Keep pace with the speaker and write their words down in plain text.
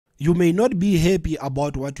You may not be happy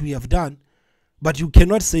about what we have done, but you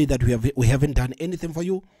cannot say that we haven't done anything for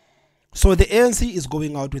you. So the ANC is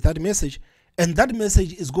going out with that message, and that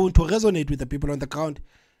message is going to resonate with the people on the ground.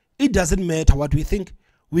 It doesn't matter what we think.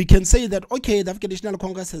 We can say that, okay, the African National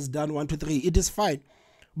Congress has done 1, 2, 3. It is fine.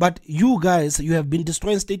 But you guys, you have been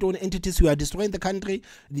destroying state-owned entities. You are destroying the country.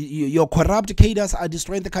 Your corrupt cadres are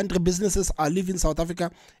destroying the country. Businesses are leaving South Africa.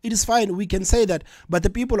 It is fine. We can say that. But the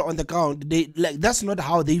people on the ground, that's not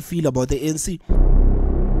how they feel about the ANC.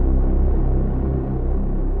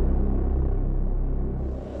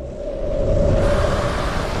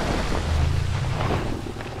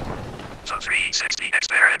 The 360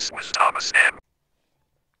 experience with Thomas M.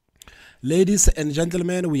 Ladies and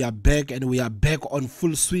gentlemen, we are back, and we are back on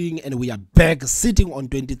full swing, and we are back sitting on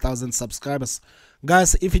 20,000 subscribers.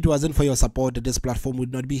 Guys, if it wasn't for your support, this platform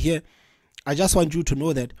would not be here. I just want you to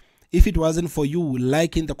know that if it wasn't for you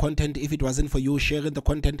liking the content, if it wasn't for you sharing the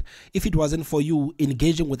content, if it wasn't for you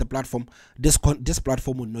engaging with the platform, this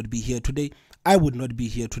platform would not be here today. I would not be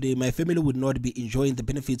here today. My family would not be enjoying the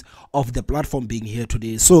benefits of the platform being here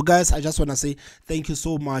today. So guys, I just want to say thank you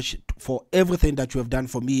so much for everything that you have done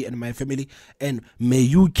for me and my family, and may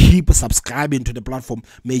you keep subscribing to the platform,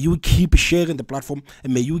 may you keep sharing the platform,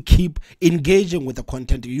 and may you keep engaging with the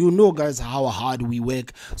content. You know guys how hard we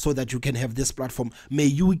work so that you can have this platform. May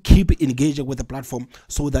you keep engaging with the platform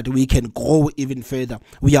so that we can grow even further.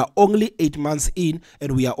 We are only 8 months in,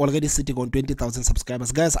 and we are already sitting on 20,000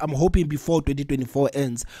 subscribers. Guys, I'm hoping before 2024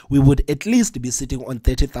 ends, we would at least be sitting on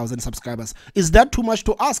 30,000 subscribers. Is that too much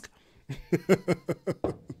to ask?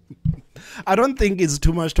 I don't think it's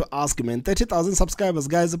too much to ask, man. 30,000 subscribers.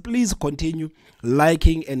 Guys, please continue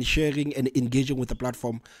liking and sharing and engaging with the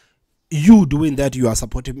platform. You doing that, you are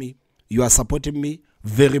supporting me. You are supporting me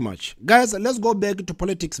very much. Guys, let's go back to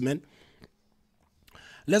politics, man.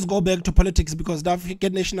 Let's go back to politics, because the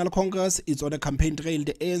African National Congress is on a campaign trail.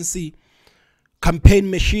 The ANC campaign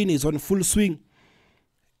machine is on full swing.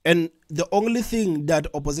 And the only thing that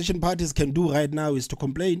opposition parties can do right now is to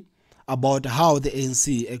complain about how the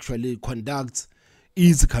ANC actually conducts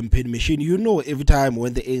its campaign machine. You know, every time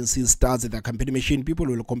when the ANC starts the campaign machine, people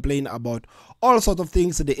will complain about all sorts of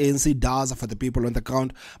things the ANC does for the people on the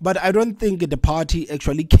ground. But I don't think the party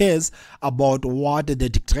actually cares about what the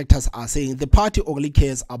detractors are saying. The party only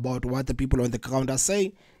cares about what the people on the ground are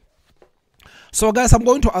saying. So guys, I'm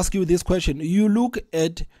going to ask you this question. You look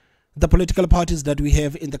at the political parties that we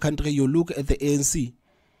have in the country, you look at the ANC.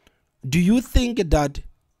 Do you think that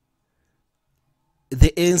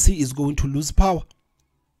the ANC is going to lose power?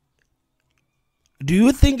 Do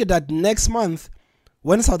you think that next month,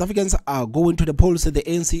 when South Africans are going to the polls, the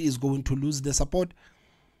ANC is going to lose the support?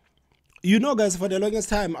 You know guys, for the longest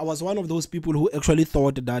time, I was one of those people who actually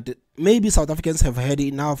thought that maybe South Africans have had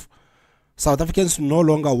enough. South Africans no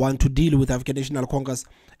longer want to deal with African National Congress,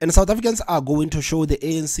 and South Africans are going to show the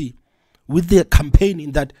ANC with their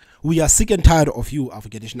campaigning that we are sick and tired of you,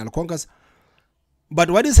 African National Congress. But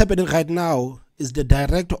what is happening right now is the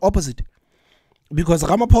direct opposite, because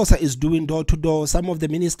Ramaphosa is doing door-to-door. Some of the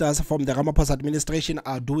ministers from the Ramaphosa administration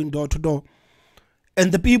are doing door-to-door,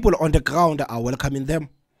 and the people on the ground are welcoming them.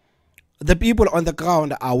 The people on the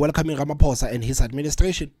ground are welcoming Ramaphosa and his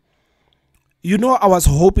administration. You know, I was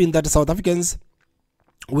hoping that South Africans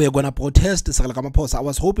were going to protest Cyril Ramaphosa. I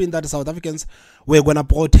was hoping that South Africans were going to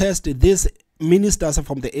protest these ministers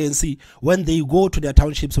from the ANC when they go to their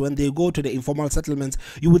townships, when they go to the informal settlements.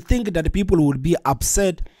 You would think that the people would be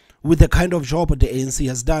upset with the kind of job the ANC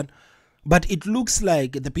has done. But it looks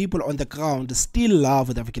like the people on the ground still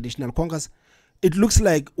love the African National Congress. It looks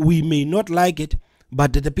like we may not like it,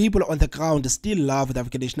 but the people on the ground still love the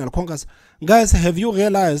African National Congress. Guys, have you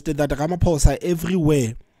realized that Ramaphosa,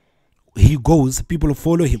 everywhere he goes, people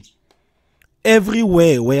follow him?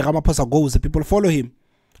 Everywhere where Ramaphosa goes, people follow him.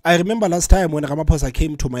 I remember last time when Ramaphosa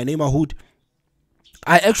came to my neighborhood,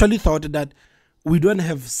 I actually thought that we don't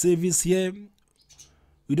have service here.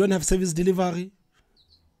 We don't have service delivery.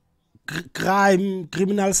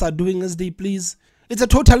 Criminals are doing as they please. It's a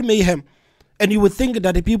total mayhem. And you would think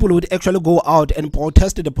that the people would actually go out and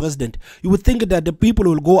protest the president. You would think that the people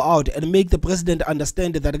will go out and make the president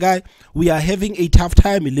understand that, guy, we are having a tough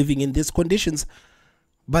time living in these conditions.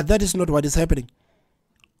 But that is not what is happening.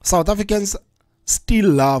 South Africans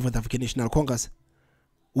still love the African National Congress.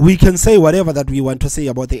 We can say whatever that we want to say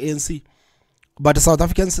about the ANC, but South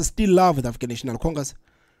Africans still love the African National Congress.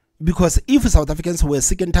 Because if South Africans were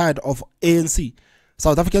sick and tired of ANC,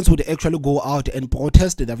 South Africans would actually go out and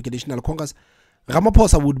protest the African National Congress.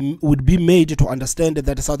 Ramaphosa would be made to understand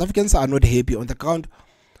that South Africans are not happy on the ground.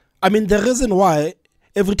 I mean, the reason why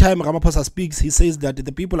every time Ramaphosa speaks, he says that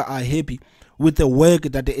the people are happy with the work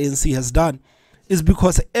that the ANC has done. Is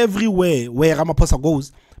because everywhere where Ramaphosa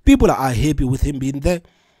goes, people are happy with him being there.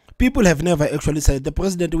 People have never actually said, the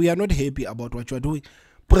president, we are not happy about what you are doing.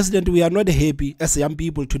 President, we are not happy as young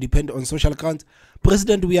people to depend on social grants.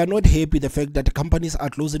 President, we are not happy the fact that companies are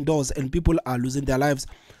closing doors and people are losing their lives.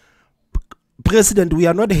 President, we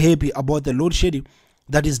are not happy about the load shedding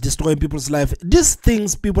that is destroying people's life. These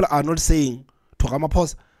things people are not saying to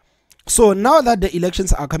Ramaphosa. So now that the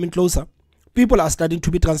elections are coming closer, people are starting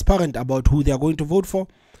to be transparent about who they are going to vote for.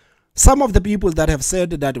 Some of the people that have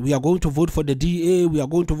said that we are going to vote for the DA, we are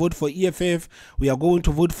going to vote for EFF, we are going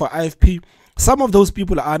to vote for IFP, some of those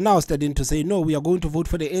people are now starting to say, no, we are going to vote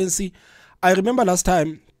for the ANC. I remember last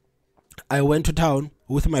time I went to town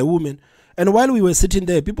with my woman, and while we were sitting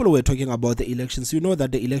there, people were talking about the elections. You know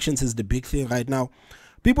that the elections is the big thing right now.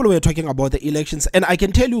 People were talking about the elections, and I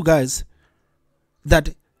can tell you guys that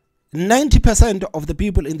 90% of the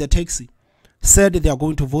people in the taxi said they are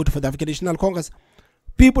going to vote for the African National Congress.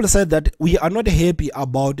 People said that we are not happy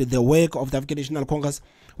about the work of the African National Congress.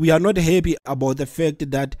 We are not happy about the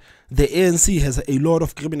fact that the ANC has a lot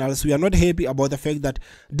of criminals. We are not happy about the fact that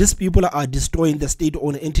these people are destroying the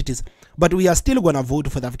state-owned entities. But we are still going to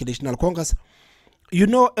vote for the African National Congress. You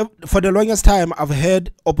know, for the longest time, I've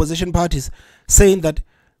heard opposition parties saying that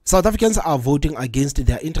South Africans are voting against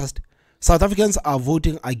their interest. South Africans are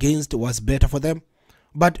voting against what's better for them.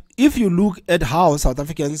 But if you look at how South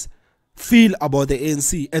Africans feel about the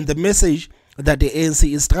ANC and the message that the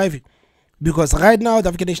ANC is driving, because right now the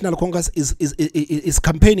African National Congress is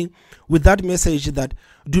campaigning with that message that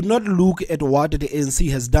do not look at what the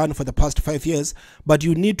ANC has done for the past 5 years, but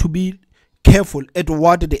you need to be careful at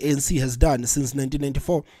what the ANC has done since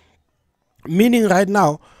 1994. Meaning right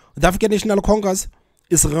now, the African National Congress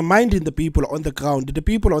is reminding the people on the ground, the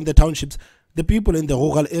people on the townships, the people in the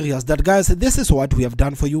rural areas that, guys, this is what we have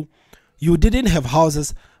done for you. You didn't have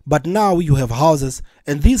houses, but now you have houses,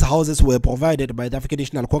 and these houses were provided by the African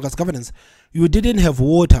National Congress governance. You didn't have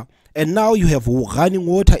water, and now you have running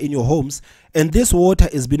water in your homes, and this water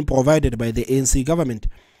is being provided by the ANC government.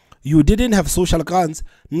 You didn't have social grants,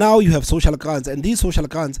 now you have social grants, and these social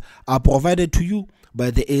grants are provided to you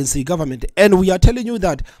by the ANC government. And we are telling you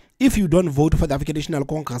that if you don't vote for the African National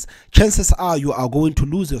Congress, chances are you are going to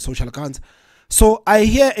lose your social grants. So I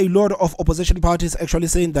hear a lot of opposition parties actually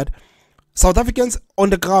saying that South Africans on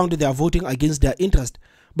the ground, they are voting against their interest.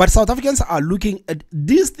 But South Africans are looking at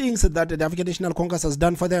these things that the African National Congress has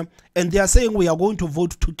done for them, and they are saying we are going to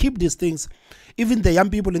vote to keep these things. Even the young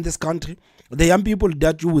people in this country, the young people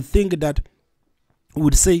that you would think that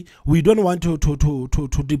would say we don't want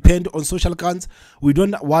to depend on social grants, we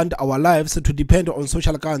don't want our lives to depend on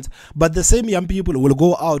social grants, but the same young people will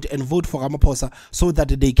go out and vote for Ramaphosa so that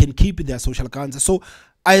they can keep their social grants. So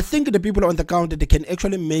I think the people on the ground, they can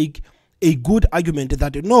actually make a good argument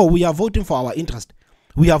that no, we are voting for our interest.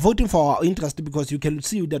 We are voting for our interest because you can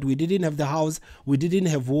see that we didn't have the house, we didn't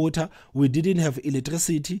have water, we didn't have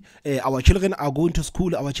electricity. Our children are going to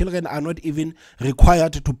school. Our children are not even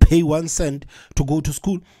required to pay 1 cent to go to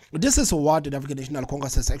school. This is what the African National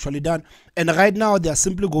Congress has actually done. And right now they are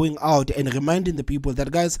simply going out and reminding the people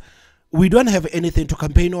that, guys, we don't have anything to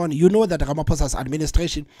campaign on. You know that Ramaphosa's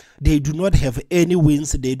administration, they do not have any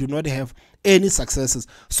wins, they do not have any successes.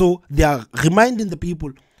 So they are reminding the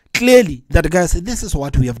people clearly that, guys, this is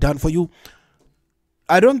what we have done for you.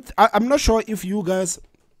 I'm not sure if you guys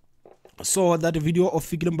saw that video of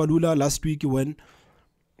Fikile Mbalula last week when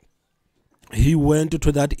he went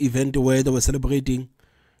to that event where they were celebrating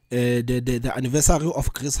the anniversary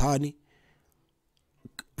of Chris Hani.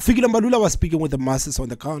 Fikile Mbalula was speaking with the masses on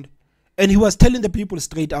the ground, and he was telling the people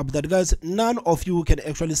straight up that, guys, none of you can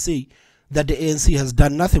actually say that the ANC has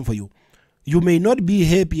done nothing for you. You may not be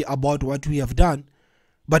happy about what we have done,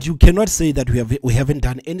 but you cannot say that we haven't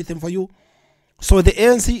done anything for you. So the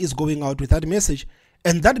ANC is going out with that message,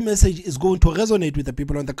 and that message is going to resonate with the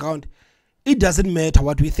people on the ground. It doesn't matter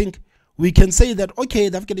what we think. We can say that, okay,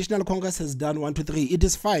 the African National Congress has done 1, 2, 3. It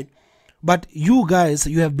is fine. But you guys,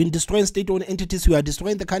 you have been destroying state-owned entities. You are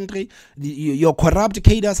destroying the country. Your corrupt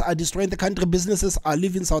cadres are destroying the country. Businesses are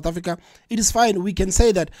leaving South Africa. It is fine. We can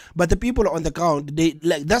say that. But the people on the ground,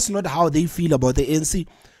 that's not how they feel about the ANC.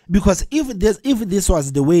 Because if this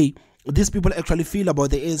was the way these people actually feel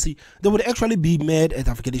about the ANC, they would actually be mad at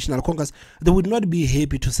the African National Congress. They would not be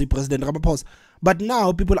happy to see President Ramaphosa. But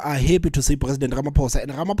now people are happy to see President Ramaphosa.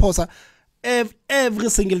 And Ramaphosa, every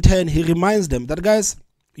single turn, he reminds them that, guys,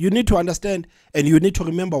 you need to understand and you need to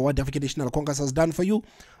remember what the African National Congress has done for you.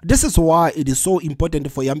 This is why it is so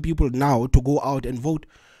important for young people now to go out and vote.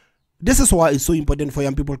 This is why it's so important for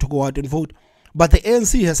young people to go out and vote. But the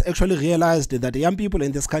ANC has actually realized that young people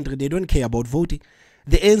in this country, they don't care about voting.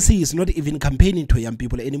 The ANC is not even campaigning to young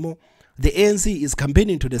people anymore. The ANC is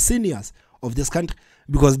campaigning to the seniors of this country,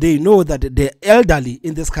 because they know that the elderly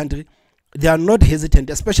in this country, they are not hesitant,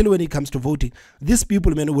 especially when it comes to voting. These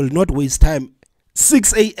people, man, will not waste time.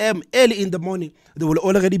 6 a.m. early in the morning, they will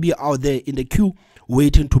already be out there in the queue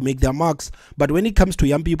waiting to make their marks. But when it comes to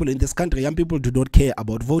young people in this country, young people do not care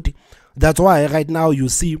about voting. That's why right now you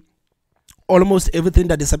see almost everything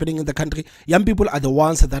that is happening in the country. Young people are the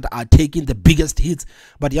ones that are taking the biggest hits,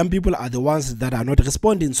 but young people are the ones that are not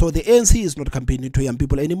responding. So the ANC is not campaigning to young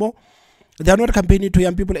people anymore. They are not campaigning to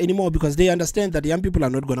young people anymore because they understand that young people are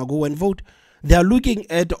not going to go and vote. They are looking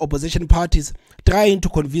at opposition parties trying to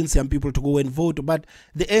convince young people to go and vote, but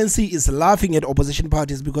the ANC is laughing at opposition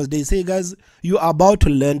parties because they say, guys, you are about to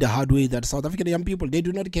learn the hard way that South African young people, they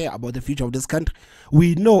do not care about the future of this country.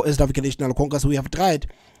 We know as the African National Congress, we have tried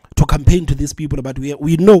to campaign to these people, but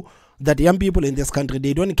we know that young people in this country,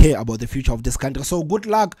 they don't care about the future of this country. So good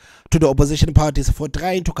luck to the opposition parties for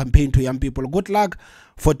trying to campaign to young people. Good luck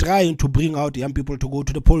for trying to bring out young people to go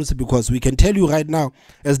to the polls, because we can tell you right now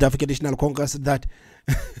as the African National Congress that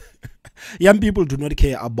young people do not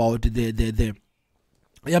care about the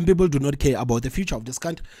young people do not care about the future of this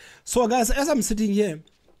country. So guys, as I'm sitting here,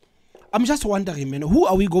 I'm just wondering, man, who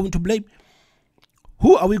are we going to blame?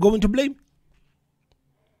 Who are we going to blame?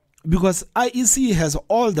 Because IEC has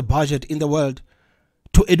all the budget in the world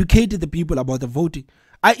to educate the people about the voting.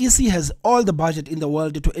 IEC has all the budget in the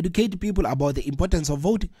world to educate people about the importance of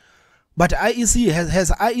voting. But IEC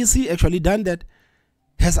has IEC actually done that?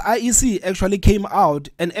 Has IEC actually came out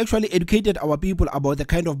and actually educated our people about the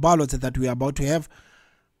kind of ballots that we are about to have?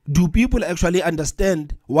 Do people actually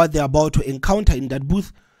understand what they're about to encounter in that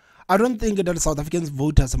booth? I don't think that South African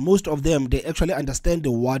voters, most of them, they actually understand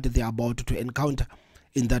what they're about to encounter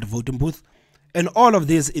in that voting booth. And all of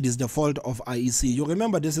this, it is the fault of IEC. You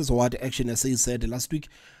remember, this is what Action SA said last week,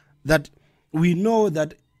 that we know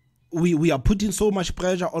that we are putting so much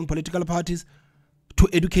pressure on political parties to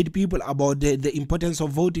educate people about the importance of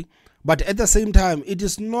voting. But at the same time, it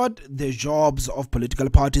is not the jobs of political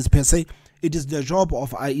parties per se. It is the job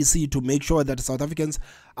of IEC to make sure that South Africans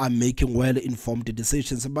are making well-informed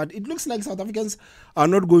decisions. But it looks like South Africans are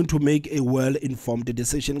not going to make a well-informed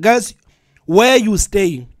decision. Guys, where you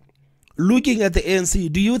staying? Looking at the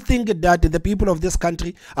ANC, do you think that the people of this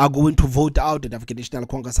country are going to vote out the African National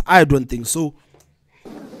Congress? I don't think so.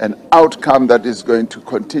 An outcome that is going to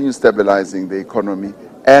continue stabilizing the economy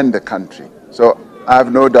and the country. So I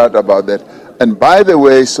have no doubt about that. And by the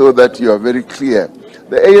way, so that you are very clear,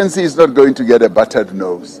 the ANC is not going to get a buttered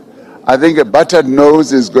nose. I think a buttered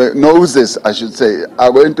nose is noses, I should say,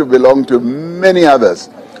 are going to belong to many others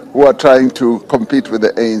who are trying to compete with the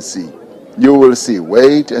ANC. You will see.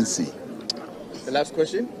 Wait and see. The last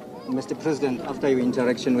question. Mr. President, after your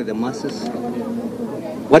interaction with the masses,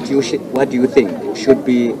 what do you think should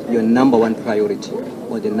be your number one priority,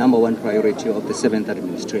 or the number one priority of the 7th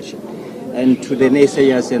administration? And to the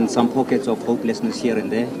naysayers and some pockets of hopelessness here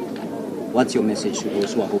and there, what's your message to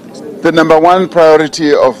those who are hopeless? The number one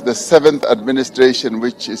priority of the 7th administration,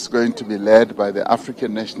 which is going to be led by the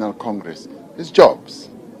African National Congress, is jobs.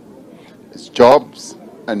 It's jobs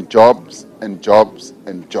and jobs and jobs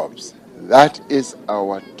and jobs. That is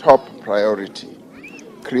our top priority.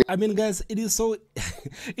 I mean, guys, it is so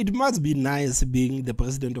it must be nice being the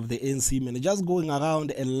president of the ANC, man, just going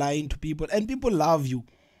around and lying to people, and people love you.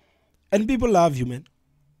 And people love you, man.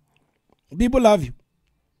 People love you.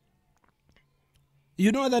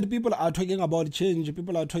 You know that people are talking about change.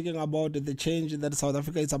 People are talking about the change that South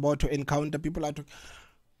Africa is about to encounter. People are talking.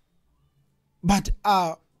 But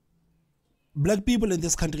are black people in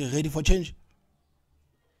this country ready for change?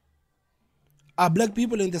 Are black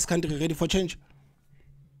people in this country ready for change?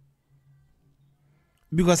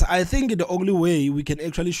 Because I think the only way we can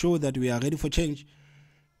actually show that we are ready for change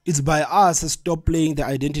is by us stop playing the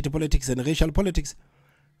identity politics and racial politics.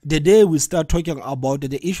 The day we start talking about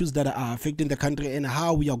the issues that are affecting the country and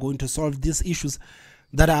how we are going to solve these issues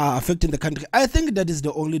that are affecting the country, I think that is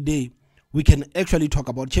the only day we can actually talk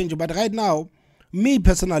about change. But right now, me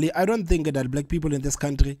personally, I don't think that black people in this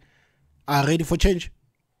country are ready for change.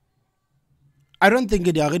 I don't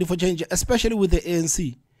think they are ready for change, especially with the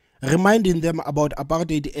ANC reminding them about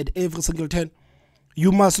apartheid at every single turn.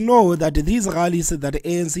 You must know that these rallies that the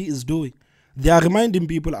ANC is doing, they are reminding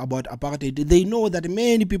people about apartheid. They know that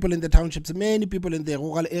many people in the townships, many people in the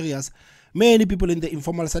rural areas, many people in the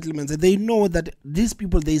informal settlements, they know that these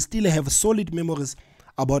people, they still have solid memories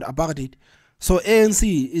about apartheid. So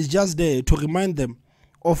ANC is just there to remind them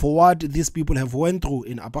of what these people have went through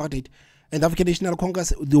in apartheid. and the African National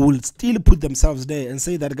Congress, they will still put themselves there and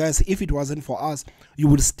say that, guys, if it wasn't for us, you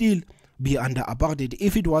would still be under apartheid.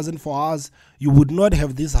 If it wasn't for us, you would not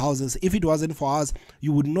have these houses. If it wasn't for us,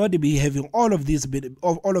 you would not be having all of these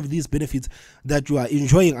benefits that you are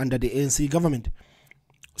enjoying under the ANC government.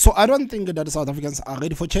 So I don't think that South Africans are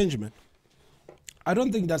ready for change, man. I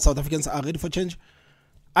don't think that South Africans are ready for change.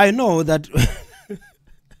 I know that,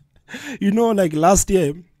 you know, like last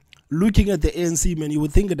year, looking at the ANC, man, you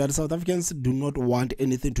would think that South Africans do not want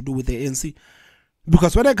anything to do with the ANC.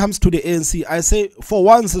 Because when it comes to the ANC, I say, for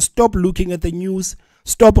once, stop looking at the news,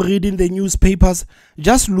 stop reading the newspapers,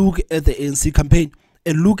 just look at the ANC campaign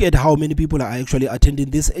and look at how many people are actually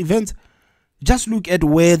attending this event. Just look at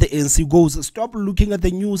where the ANC goes. Stop looking at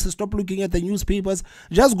the news, stop looking at the newspapers,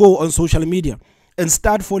 just go on social media and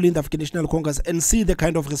start following the African National Congress and see the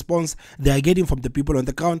kind of response they are getting from the people on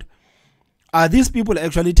the ground. Are these people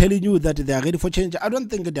actually telling you that they are ready for change? I don't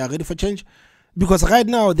think they are ready for change, because right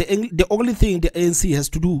now the only thing the ANC has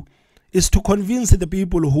to do is to convince the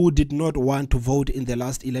people who did not want to vote in the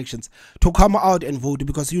last elections to come out and vote,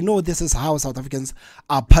 because you know this is how South Africans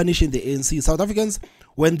are punishing the ANC. South Africans,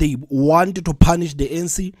 when they want to punish the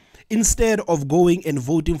ANC, instead of going and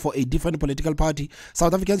voting for a different political party,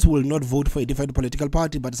 South Africans will not vote for a different political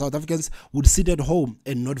party, but South Africans would sit at home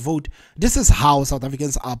and not vote. This is how South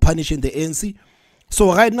Africans are punishing the ANC.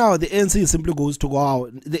 So right now, the ANC simply goes to go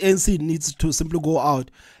out. The ANC needs to simply go out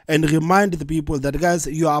and remind the people that, guys,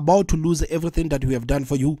 you are about to lose everything that we have done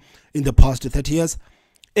for you in the past 30 years.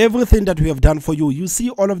 Everything that we have done for you. You see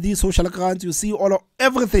all of these social grants, you see all of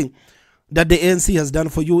everything that the ANC has done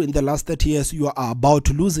for you in the last 30 years, you are about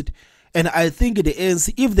to lose it. And I think the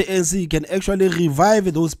ANC, if the ANC can actually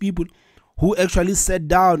revive those people who actually sat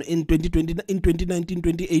down in 2020, in 2019,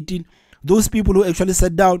 2018, those people who actually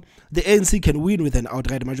sat down, the ANC can win with an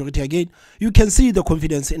outright majority again. You can see the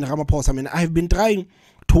confidence in Ramaphosa. I mean, I've been trying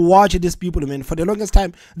to watch these people, man, for the longest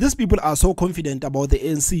time. These people are so confident about the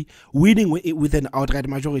ANC winning with an outright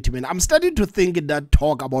majority, man. I'm starting to think that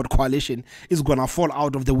talk about coalition is gonna fall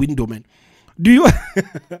out of the window, man. Do you?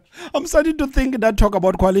 I'm starting to think that talk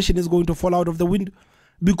about coalition is going to fall out of the window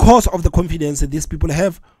because of the confidence that these people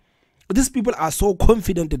have. These people are so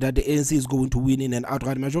confident that the ANC is going to win in an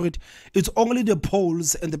outright majority. It's only the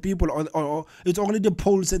polls and the people on, or it's only the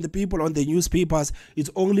polls and the people on the newspapers. It's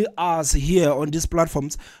only us here on these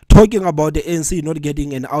platforms talking about the ANC not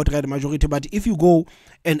getting an outright majority. But if you go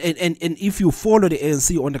and if you follow the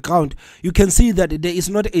ANC on the ground, you can see that there is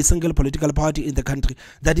not a single political party in the country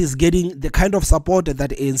that is getting the kind of support that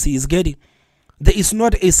the ANC is getting. There is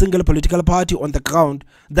not a single political party on the ground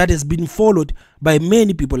that has been followed by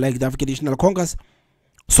many people like the African National Congress.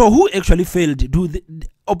 So who actually failed? Did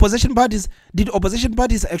opposition parties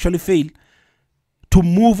actually fail to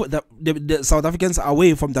move the South Africans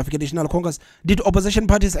away from the African National Congress? Did opposition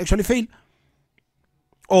parties actually fail?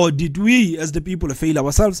 Or did we as the people fail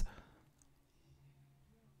ourselves?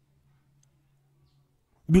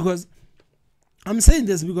 Because I'm saying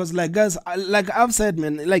this because, like, guys, like I've said,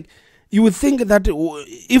 man, like, you would think that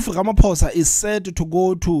if Ramaphosa is said to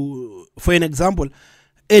go to, for an example,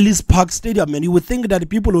 Ellis Park Stadium, and you would think that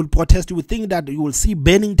people will protest, you would think that you will see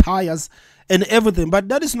burning tires and everything, but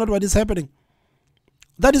that is not what is happening.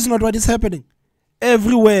 That is not what is happening.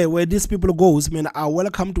 Everywhere where these people goes, men are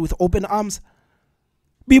welcomed with open arms.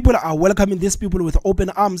 People are welcoming these people with open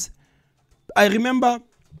arms. I remember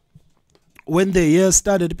when the year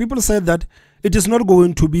started, people said that it is not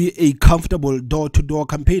going to be a comfortable door-to-door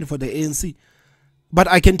campaign for the ANC. But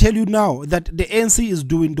I can tell you now that the ANC is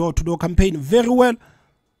doing door-to-door campaign very well.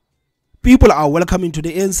 People are welcoming to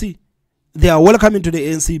the ANC. They are welcoming to the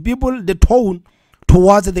ANC. People, the tone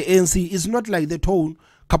towards the ANC is not like the tone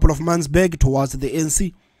a couple of months back towards the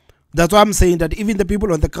ANC. That's why I'm saying that even the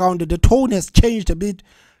people on the ground, the tone has changed a bit.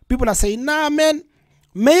 People are saying, nah, man,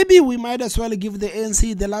 maybe we might as well give the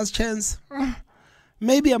ANC the last chance.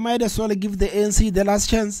 Maybe I might as well give the ANC the last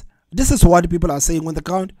chance. This is what people are saying on the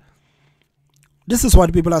ground. This is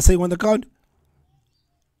what people are saying on the ground.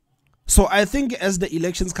 So I think as the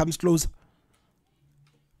elections comes close,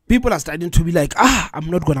 people are starting to be like, I'm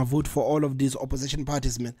not going to vote for all of these opposition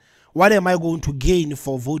parties, man. What am I going to gain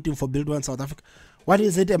for voting for Build One South Africa? What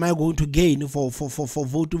is it am I going to gain for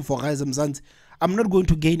voting for Rise Mzansi? I'm not going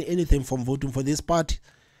to gain anything from voting for this party.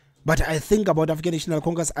 But I think about African National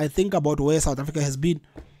Congress. I think about where South Africa has been.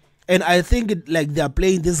 And I think like they are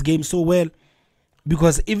playing this game so well.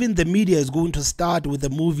 Because even the media is going to start with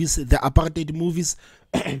the movies, the apartheid movies.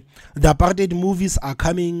 The apartheid movies are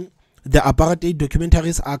coming. The apartheid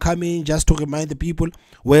documentaries are coming just to remind the people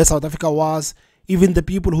where South Africa was even the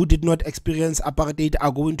people who did not experience apartheid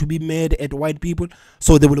are going to be mad at white people,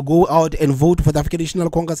 so they will go out and vote for the African National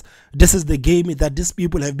Congress. This is the game that these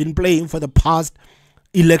people have been playing for the past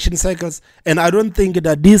election cycles, and I don't think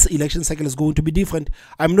that this election cycle is going to be different.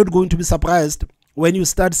 I'm not going to be surprised when you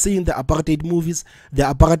start seeing the apartheid movies, the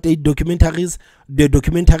apartheid documentaries, the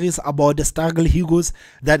documentaries about the struggle heroes,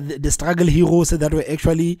 that the struggle heroes that were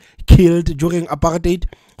actually killed during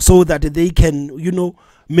apartheid, so that they can, you know,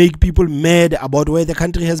 make people mad about where the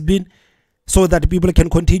country has been, so that people can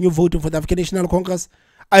continue voting for the African National Congress.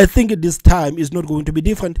 I think this time is not going to be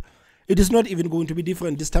different. It is not even going to be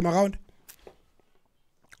different this time around.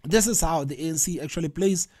 This is how the ANC actually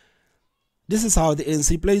plays. This is how the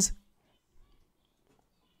ANC plays.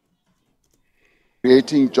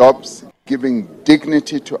 Creating jobs, giving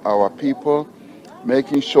dignity to our people,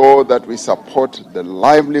 making sure that we support the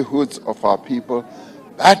livelihoods of our people.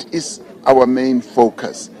 That is our main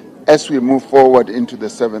focus as we move forward into the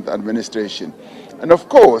 7th administration. And of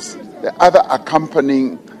course, the other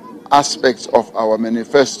accompanying aspects of our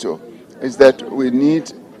manifesto is that we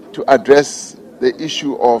need to address the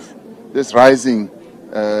issue of this rising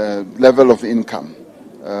level of income,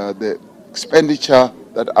 the expenditure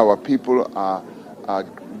that our people are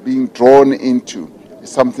being drawn into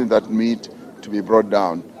is something that need to be brought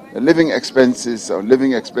down. The living expenses or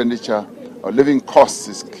living expenditure or living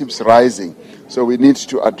costs keeps rising, so we need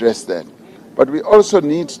to address that. But we also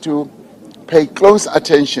need to pay close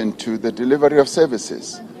attention to the delivery of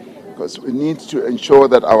services, because we need to ensure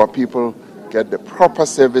that our people get the proper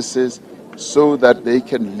services so that they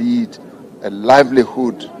can lead a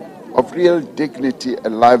livelihood of real dignity, a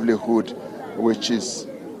livelihood which is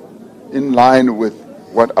in line with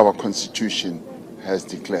what our Constitution has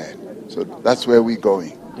declared. So that's where we're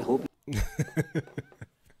going.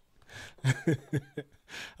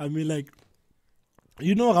 I mean, like,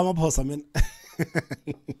 you know, Ramaphosa, man.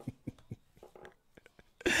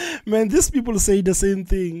 Man, these people say the same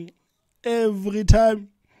thing every time.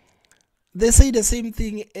 They say the same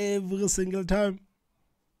thing every single time.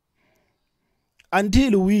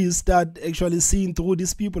 Until we start actually seeing through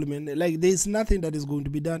these people, man, like, there's nothing that is going to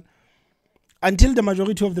be done. Until the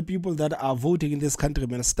majority of the people that are voting in this country,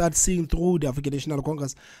 man, start seeing through the African National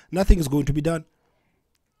Congress, nothing is going to be done.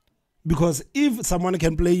 Because if someone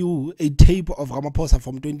can play you a tape of Ramaphosa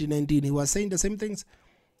from 2019, he was saying the same things.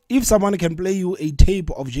 If someone can play you a tape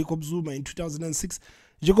of Jacob Zuma in 2006,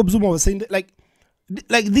 Jacob Zuma was saying that, like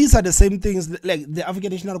these are the same things. Like the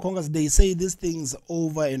African National Congress, they say these things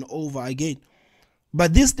over and over again.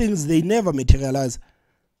 But these things, they never materialize.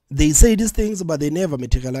 They say these things, but they never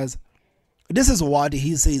materialize. This is what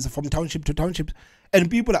he says from township to township. And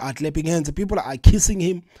people are clapping hands. People are kissing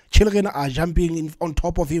him. Children are jumping on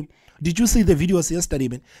top of him. Did you see the videos yesterday,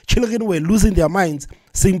 man? Children were losing their minds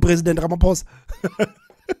seeing President Ramaphosa.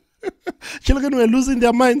 Children were losing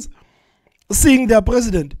their minds seeing their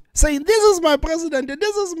president, saying, "This is my president,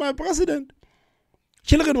 this is my president."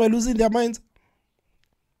 Children were losing their minds.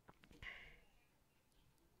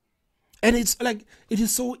 And it's like, it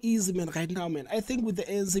is so easy, man, right now, man. I think with the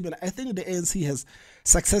ANC, man, I think the ANC has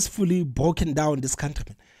successfully broken down this country,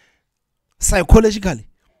 man. Psychologically,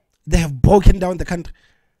 they have broken down the country.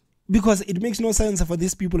 Because it makes no sense for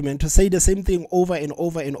these people, man, to say the same thing over and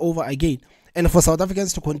over and over again. And for South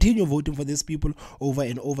Africans to continue voting for these people over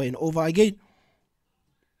and over and over again.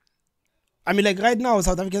 I mean, like right now,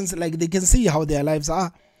 South Africans, like, they can see how their lives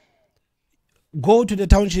are. Go to the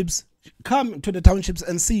townships, come to the townships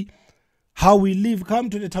and see how we live. Come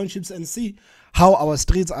to the townships and see how our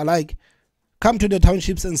streets are like. Come to the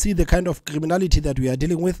townships and see the kind of criminality that we are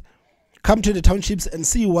dealing with. Come to the townships and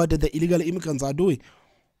see what the illegal immigrants are doing.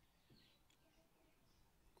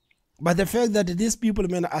 But the fact that these people,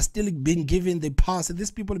 man, are still being given the pass, these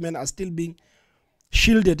people, man, are still being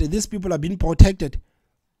shielded, these people are being protected.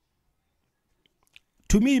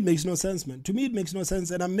 To me, it makes no sense, man. To me, it makes no sense.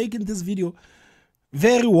 And I'm making this video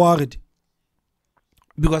very worried.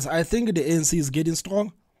 Because I think the ANC is getting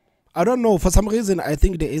strong. I don't know. For some reason, I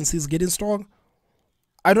think the ANC is getting strong.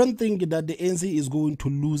 I don't think that the ANC is going to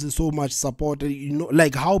lose so much support, you know,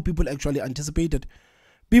 like how people actually anticipated.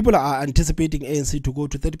 People are anticipating ANC to go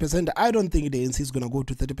to 30%. I don't think the ANC is going to go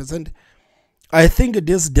to 30%. I think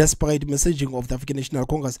this desperate messaging of the African National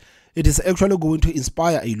Congress, it is actually going to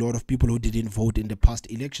inspire a lot of people who didn't vote in the past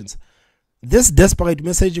elections. This desperate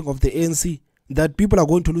messaging of the ANC, that people are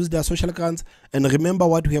going to lose their social grants, and remember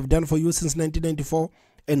what we have done for you since 1994,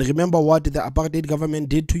 and remember what the apartheid government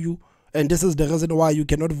did to you, and this is the reason why you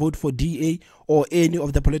cannot vote for DA or any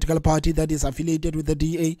of the political party that is affiliated with the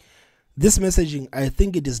DA. This messaging, I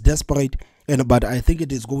think it is desperate, but I think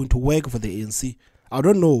it is going to work for the ANC. I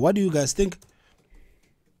don't know. What do you guys think?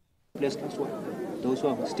 hopeless class one? Those who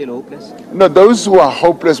are still hopeless? No, those who are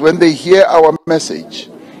hopeless, when they hear our message,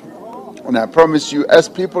 and I promise you, as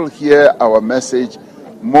people hear our message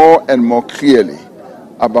more and more clearly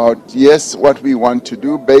about, yes, what we want to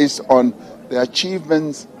do based on the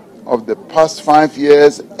achievements of the past 5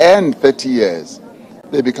 years and 30 years,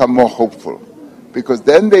 they become more hopeful, because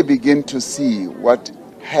then they begin to see what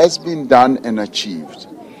has been done and achieved.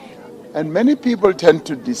 And many people tend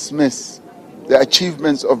to dismiss the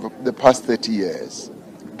achievements of the past 30 years.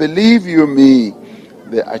 Believe you me,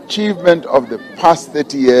 the achievement of the past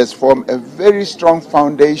 30 years form a very strong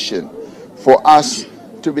foundation for us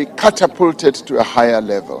to be catapulted to a higher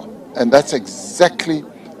level. And that's exactly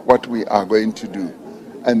what we are going to do.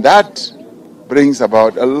 And that brings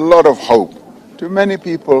about a lot of hope to many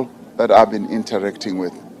people that I've been interacting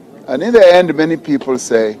with. And in the end, many people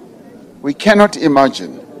say, we cannot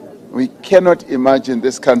imagine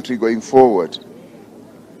this country going forward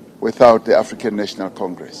without the African National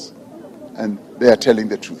Congress. And they are telling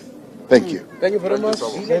the truth. Thank you. Thank you very much,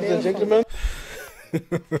 ladies and gentlemen.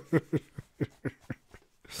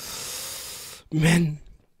 Man,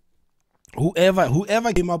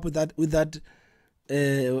 whoever came up with that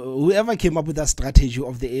strategy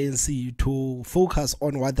of the ANC to focus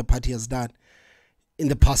on what the party has done in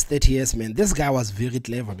the past 30 years, man, this guy was very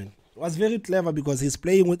clever, man. Was very clever because he's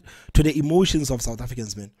playing to the emotions of South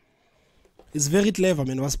Africans, man. It's very clever,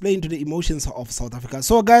 man. Was playing to the emotions of South Africa.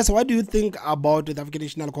 So, guys, what do you think about the African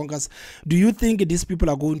National Congress? Do you think these people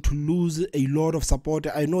are going to lose a lot of support?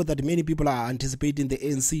 I know that many people are anticipating the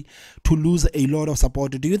ANC to lose a lot of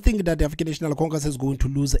support. Do you think that the African National Congress is going to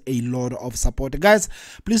lose a lot of support? Guys,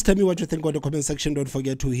 please tell me what you think on the comment section. Don't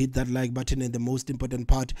forget to hit that like button, and the most important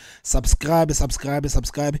part, subscribe.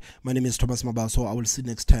 My name is Thomas Mabao, so I will see you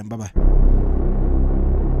next time. Bye-bye.